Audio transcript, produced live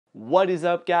What is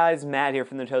up, guys? Matt here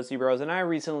from the Toasty Bros, and I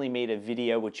recently made a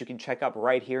video which you can check up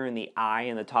right here in the eye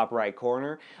in the top right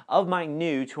corner of my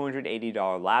new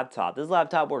 $280 laptop. This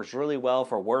laptop works really well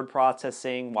for word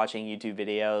processing, watching YouTube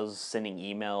videos, sending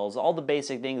emails, all the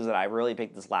basic things that I really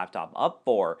picked this laptop up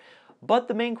for. But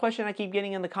the main question I keep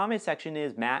getting in the comment section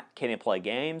is, Matt, can it play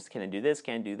games? Can it do this?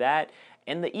 Can it do that?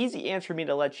 And the easy answer for me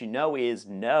to let you know is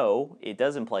no, it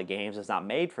doesn't play games. It's not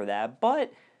made for that.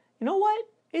 But you know what?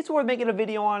 It's worth making a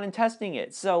video on and testing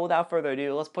it. So without further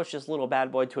ado, let's push this little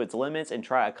bad boy to its limits and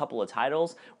try a couple of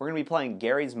titles. We're going to be playing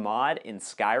Garry's Mod in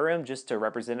Skyrim just to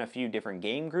represent a few different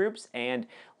game groups, and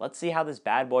let's see how this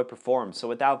bad boy performs. So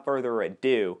without further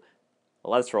ado,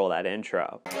 let's roll that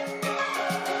intro.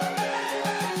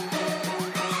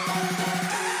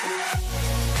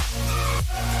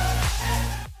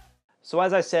 So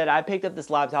as I said, I picked up this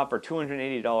laptop for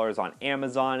 $280 on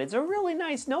Amazon. It's a really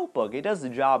nice notebook. It does the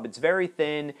job. It's very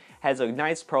thin, has a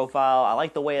nice profile. I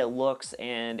like the way it looks,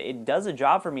 and it does a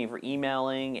job for me for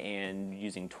emailing and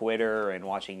using Twitter and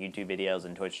watching YouTube videos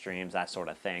and Twitch streams, that sort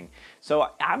of thing. So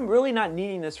I'm really not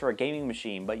needing this for a gaming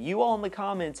machine, but you all in the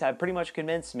comments have pretty much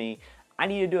convinced me I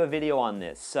need to do a video on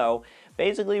this. So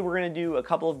basically, we're going to do a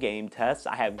couple of game tests.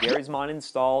 I have Garry's Mod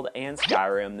installed and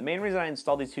Skyrim. The main reason I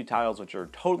installed these two titles, which are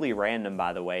totally random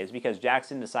by the way, is because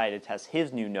Jackson decided to test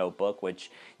his new notebook, which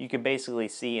you can basically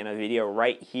see in a video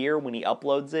right here when he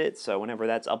uploads it. So whenever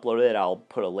that's uploaded, I'll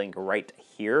put a link right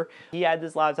here. He had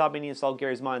this laptop and he installed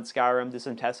Garry's Mod and Skyrim, did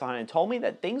some tests on it, and told me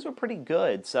that things were pretty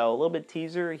good. So a little bit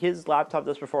teaser, his laptop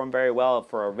does perform very well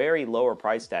for a very lower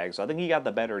price tag. So I think he got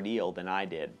the better deal than I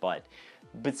did. But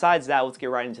besides that, let's get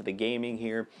right into the gaming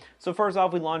here. So first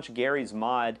off, we launched Garry's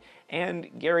Mod, and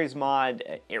Garry's Mod,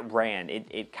 it ran.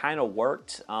 It kind of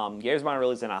worked. Garry's Mod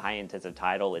really isn't a high-intensive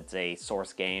title. It's a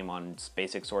Source game on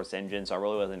basic Source engine, so I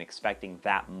really wasn't expecting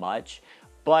that much.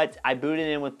 But I booted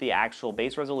in with the actual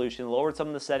base resolution, lowered some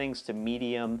of the settings to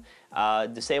medium,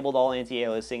 disabled all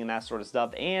anti-aliasing and that sort of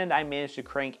stuff, and I managed to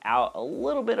crank out a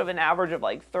little bit of an average of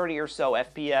like 30 or so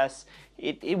FPS.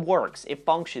 It works, it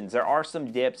functions. There are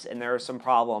some dips and there are some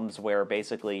problems where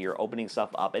basically you're opening stuff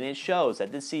up, and it shows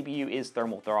that this CPU is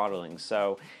thermal throttling.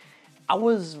 So I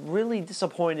was really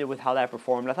disappointed with how that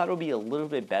performed. I thought it would be a little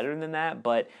bit better than that,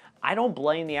 but I don't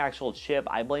blame the actual chip.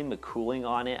 I blame the cooling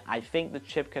on it. I think the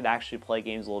chip could actually play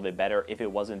games a little bit better if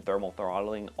it wasn't thermal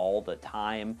throttling all the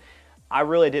time. I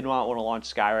really did not want to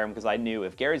launch Skyrim because I knew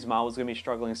if Garry's Mod was going to be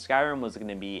struggling, Skyrim was going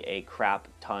to be a crap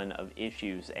ton of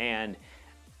issues, and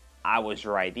I was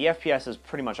right. The FPS is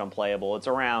pretty much unplayable. It's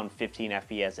around 15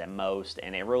 FPS at most,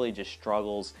 and it really just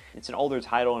struggles. It's an older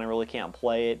title, and I really can't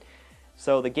play it.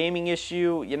 So the gaming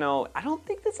issue, you know, I don't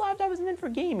think this laptop is meant for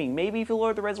gaming. Maybe if you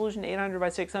lower the resolution to 800 by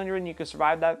 600 and you can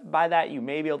survive by that, you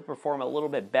may be able to perform a little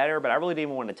bit better, but I really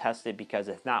didn't want to test it because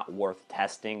it's not worth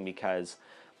testing because,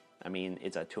 I mean,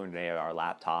 it's a $280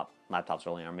 laptop. Laptops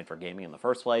really aren't meant for gaming in the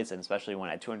first place, and especially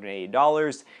when at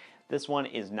 $280, this one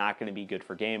is not going to be good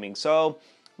for gaming. So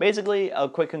basically, a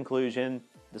quick conclusion.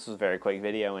 This was a very quick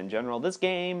video in general. This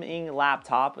gaming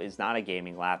laptop is not a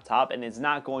gaming laptop, and it's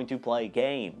not going to play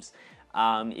games.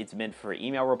 It's meant for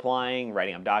email replying,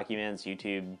 writing up documents,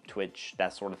 YouTube, Twitch,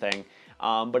 that sort of thing.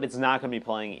 But it's not going to be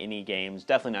playing any games,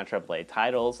 definitely not AAA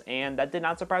titles, and that did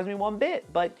not surprise me one bit.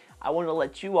 But I wanted to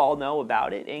let you all know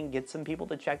about it and get some people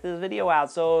to check this video out.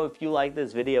 So if you like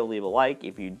this video, leave a like.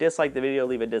 If you dislike the video,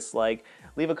 leave a dislike.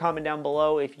 Leave a comment down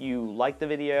below if you like the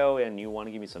video and you want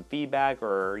to give me some feedback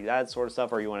or that sort of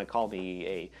stuff, or you want to call me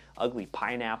a ugly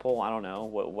pineapple. I don't know,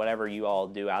 whatever you all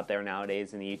do out there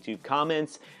nowadays in the YouTube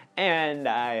comments. And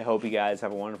I hope you guys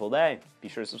have a wonderful day. Be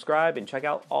sure to subscribe and check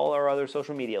out all our other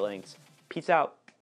social media links. Peace out.